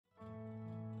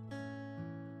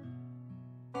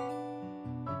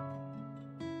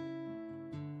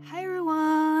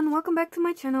back to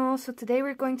my channel. So today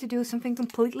we're going to do something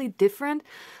completely different.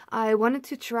 I wanted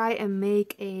to try and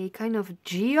make a kind of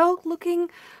geode looking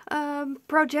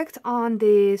project on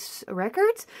this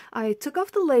record. I took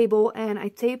off the label and I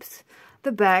taped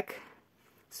the back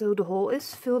so the hole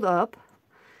is filled up.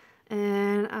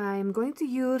 And I'm going to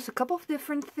use a couple of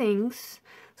different things.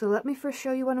 So let me first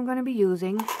show you what I'm going to be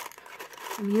using.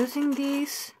 I'm using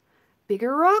these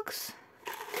bigger rocks.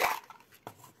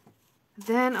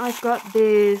 Then I've got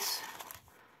this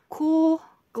cool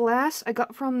glass I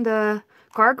got from the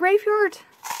car graveyard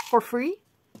for free.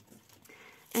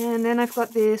 And then I've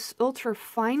got this ultra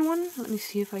fine one. Let me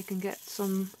see if I can get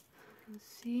some. Let's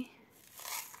see.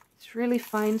 It's really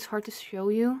fine, it's hard to show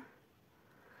you.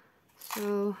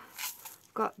 So,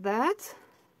 got that.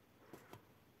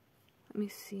 Let me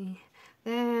see.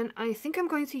 Then I think I'm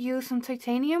going to use some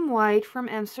titanium white from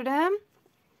Amsterdam.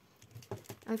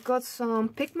 I've got some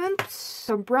pigments,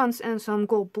 some bronze and some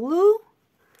gold blue.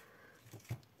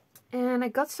 And I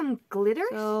got some glitter.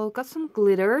 So, got some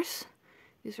glitters.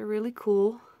 These are really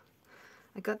cool.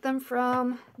 I got them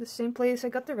from the same place I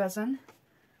got the resin.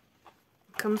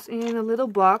 It comes in a little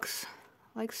box,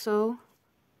 like so.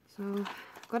 So,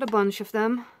 got a bunch of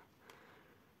them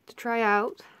to try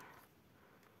out.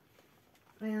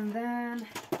 And then,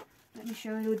 let me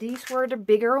show you, these were the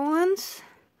bigger ones.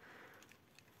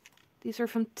 These are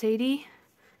from Teddy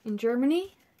in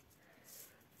Germany.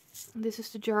 And this is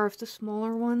the jar of the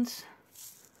smaller ones.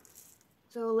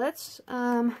 So let's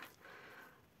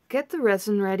get the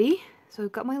resin ready. So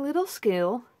I've got my little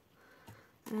scale.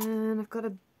 And I've got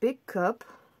a big cup.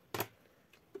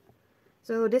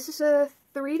 So this is a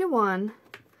 3:1.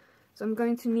 So I'm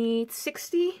going to need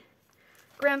 60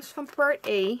 grams from part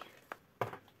A.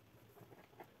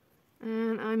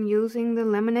 And I'm using the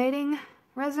laminating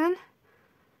resin,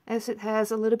 as it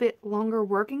has a little bit longer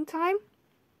working time.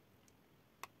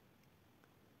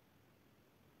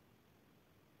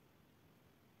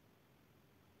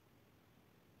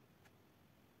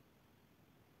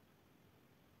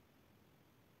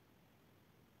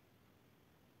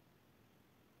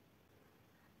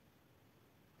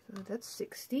 So that's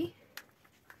 60.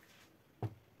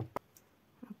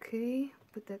 Okay,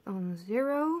 put that on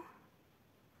 0,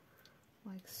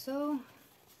 like so.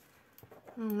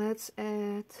 And let's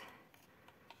add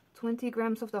 20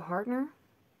 grams of the hardener.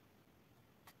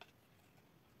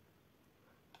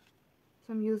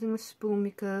 So I'm using a spoon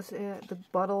because the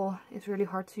bottle is really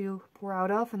hard to pour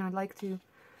out of, and I like to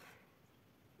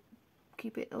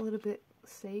keep it a little bit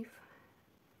safe.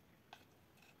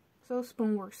 So a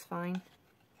spoon works fine.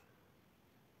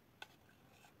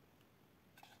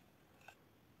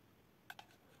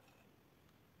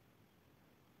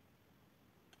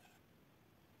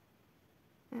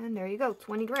 And there you go,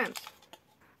 20 grams.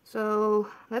 So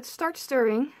let's start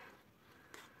stirring.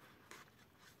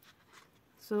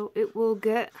 So it will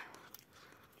get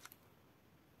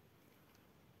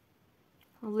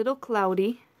a little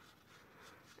cloudy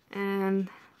and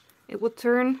it will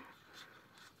turn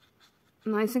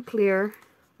nice and clear.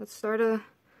 Let's start a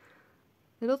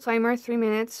little timer, 3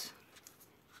 minutes.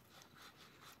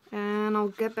 And I'll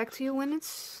get back to you when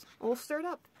it's all stirred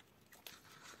up.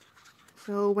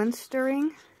 So when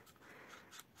stirring,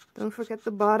 don't forget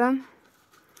the bottom,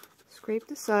 scrape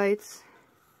the sides,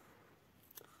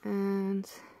 and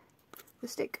the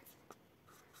stick.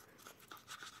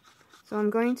 So I'm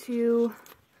going to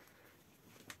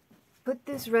put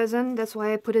this resin, that's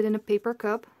why I put it in a paper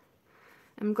cup.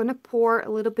 I'm going to pour a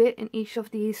little bit in each of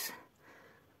these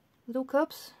little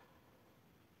cups.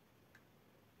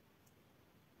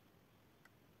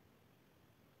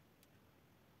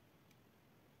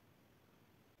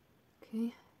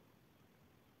 Okay.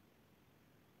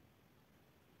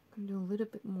 I'm going to do a little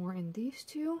bit more in these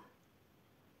two.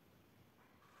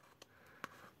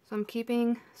 So I'm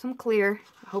keeping some clear.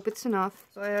 I hope it's enough.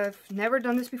 So I've never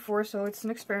done this before, so it's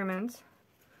an experiment.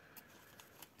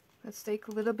 Let's take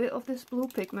a little bit of this blue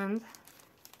pigment.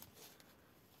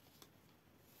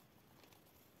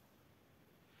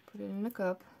 Put it in a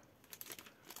cup.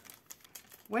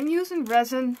 When using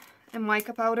resin and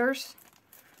mica powders,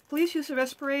 please use a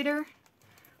respirator.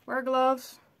 Wear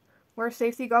gloves, wear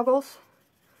safety goggles,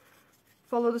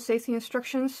 follow the safety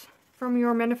instructions from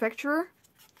your manufacturer.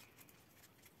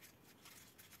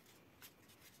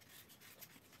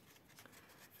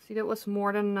 See, that was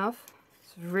more than enough.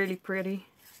 It's really pretty.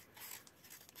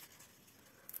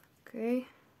 Okay,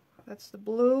 that's the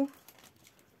blue.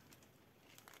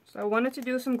 So I wanted to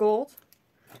do some gold,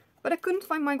 but I couldn't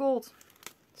find my gold.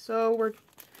 So we're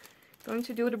going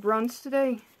to do the bronze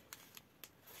today.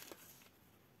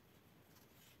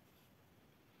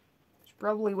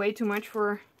 Probably way too much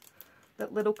for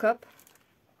that little cup.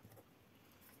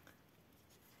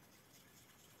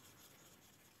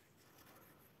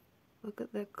 Look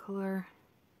at that color.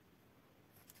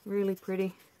 Really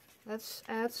pretty. Let's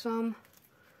add some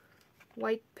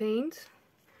white paint.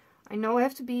 I know I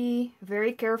have to be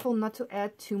very careful not to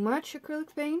add too much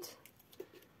acrylic paint.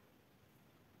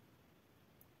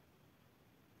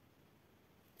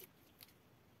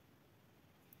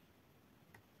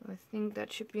 I think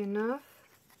that should be enough.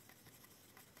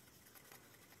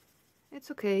 It's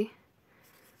okay.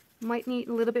 Might need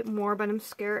a little bit more, but I'm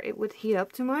scared it would heat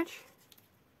up too much.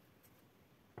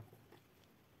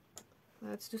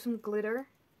 Let's do some glitter.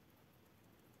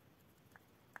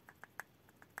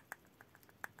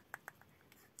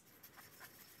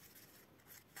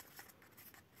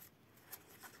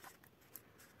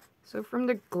 So from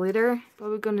the glitter,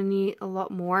 probably gonna need a lot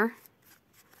more.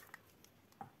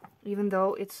 Even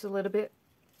though it's a little bit,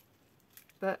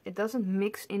 but it doesn't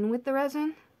mix in with the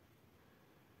resin.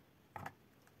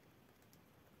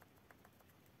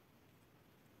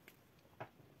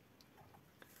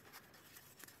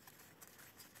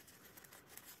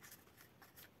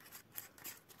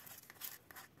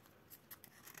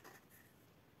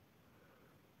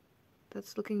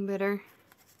 That's looking better.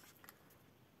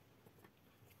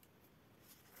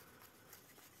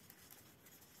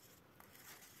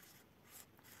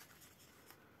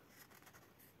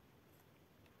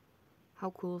 How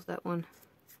cool is that one?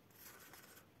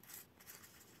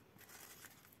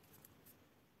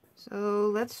 So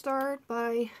let's start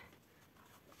by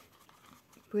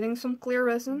putting some clear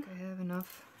resin. I have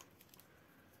enough.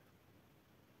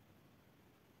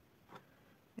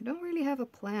 I don't really have a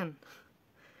plan.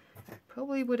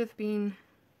 Probably would have been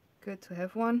good to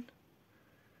have one.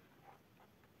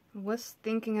 I was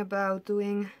thinking about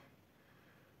doing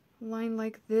a line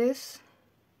like this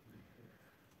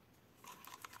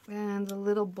and a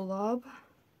little blob.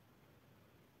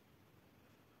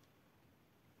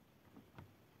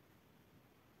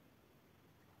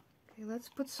 Okay, let's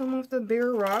put some of the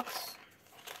bigger rocks.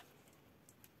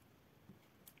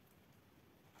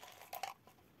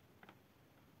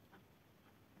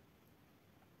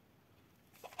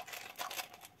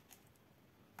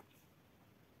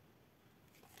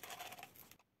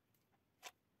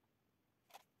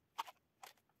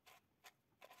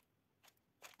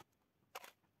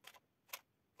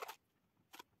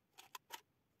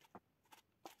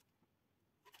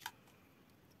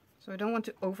 So I don't want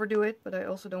to overdo it, but I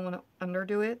also don't want to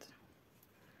underdo it.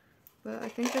 But I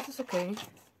think this is okay.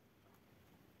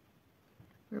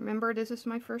 Remember, this is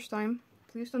my first time.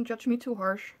 Please don't judge me too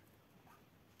harsh.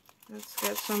 Let's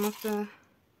get some of the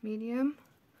medium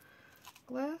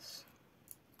glass.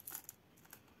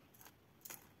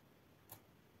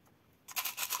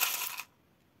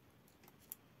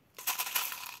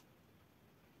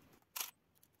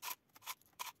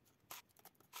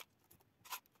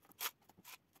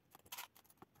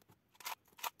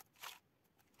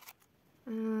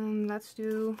 Let's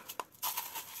do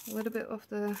a little bit of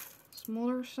the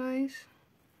smaller size.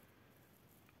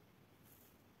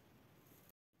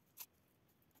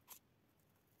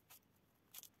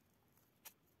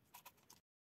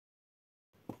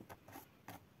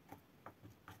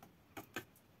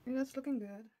 Okay, that's looking good.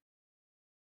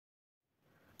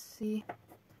 Let's see. I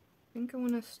think I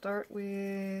want to start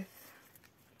with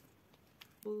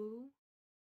blue.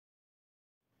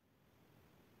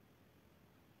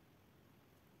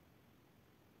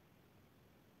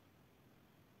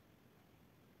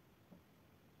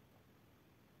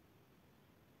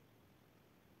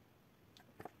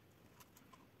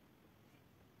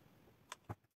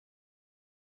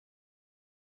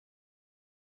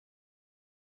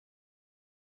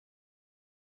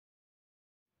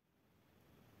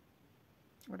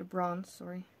 Or the bronze,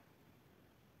 sorry.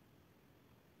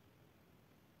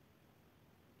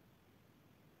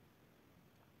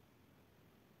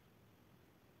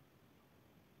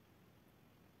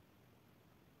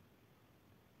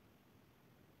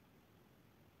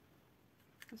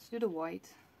 Let's do the white.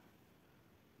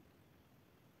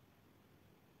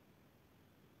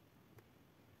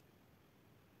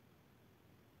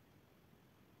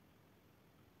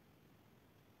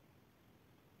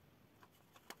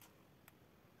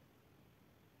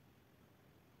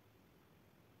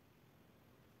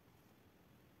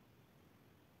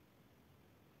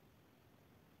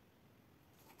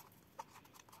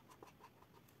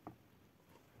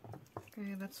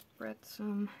 Okay, let's spread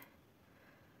some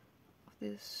of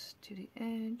this to the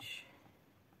edge.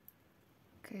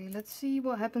 Okay, let's see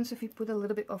what happens if we put a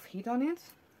little bit of heat on it.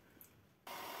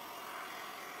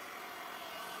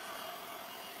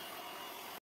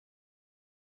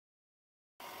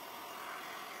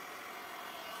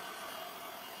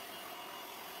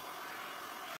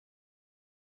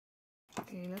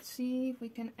 Okay, let's see if we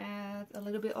can add a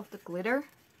little bit of the glitter.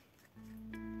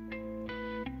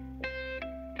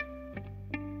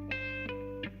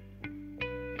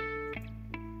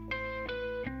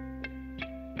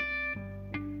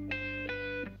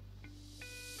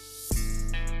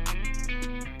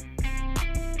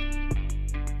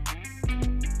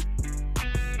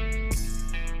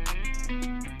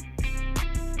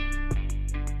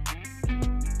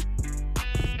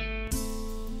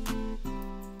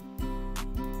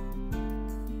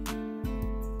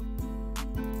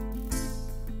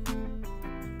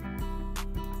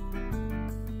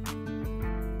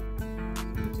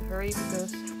 Hurry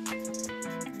because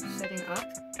it's setting up.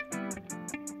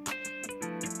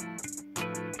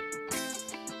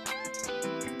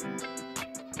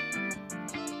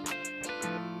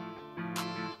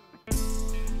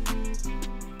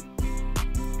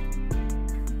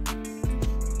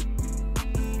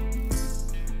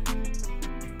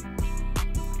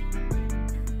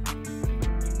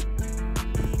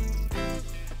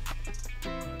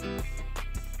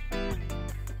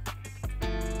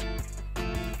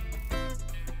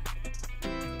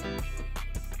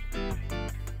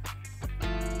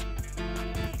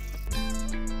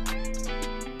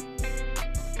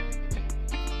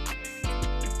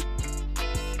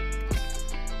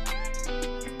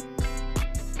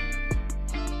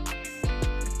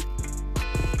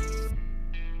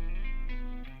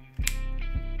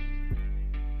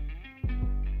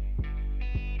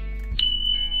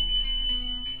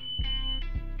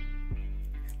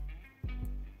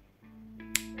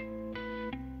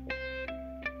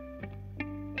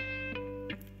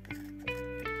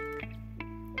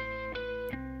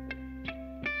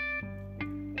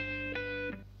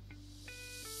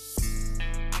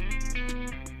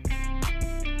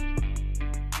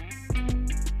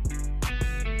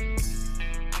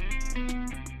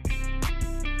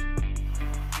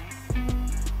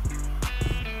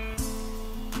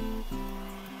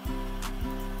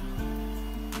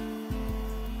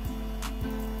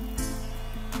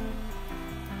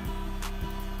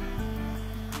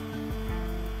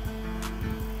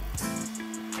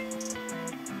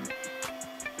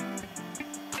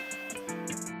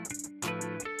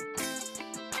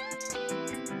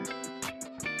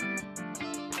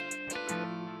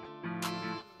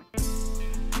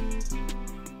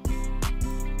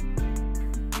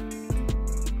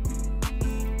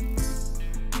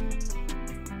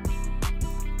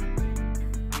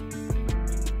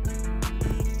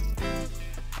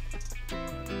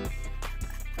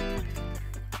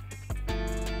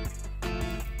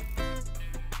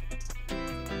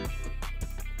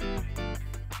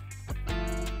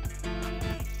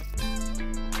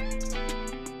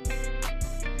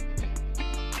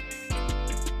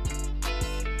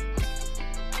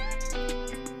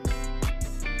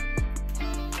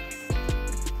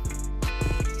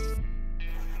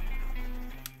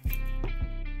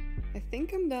 I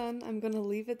think I'm done. I'm gonna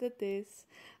leave it at this.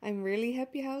 I'm really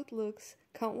happy how it looks.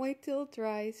 Can't wait till it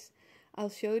dries. I'll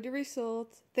show you the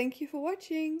result. Thank you for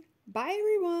watching. Bye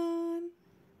everyone!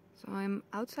 So I'm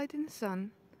outside in the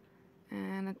sun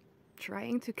and I'm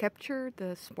trying to capture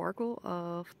the sparkle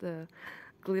of the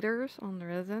glitters on the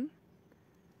resin.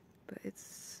 But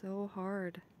it's so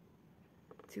hard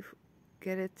to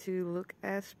get it to look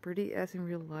as pretty as in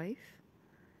real life.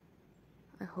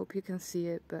 I hope you can see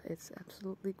it, but it's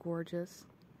absolutely gorgeous.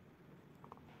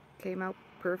 Came out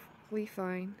perfectly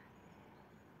fine.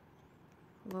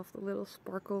 Love the little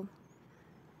sparkle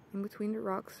in between the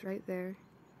rocks right there.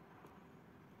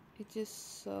 It's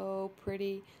just so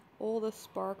pretty. All the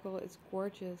sparkle is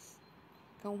gorgeous.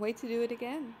 Can't wait to do it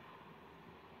again.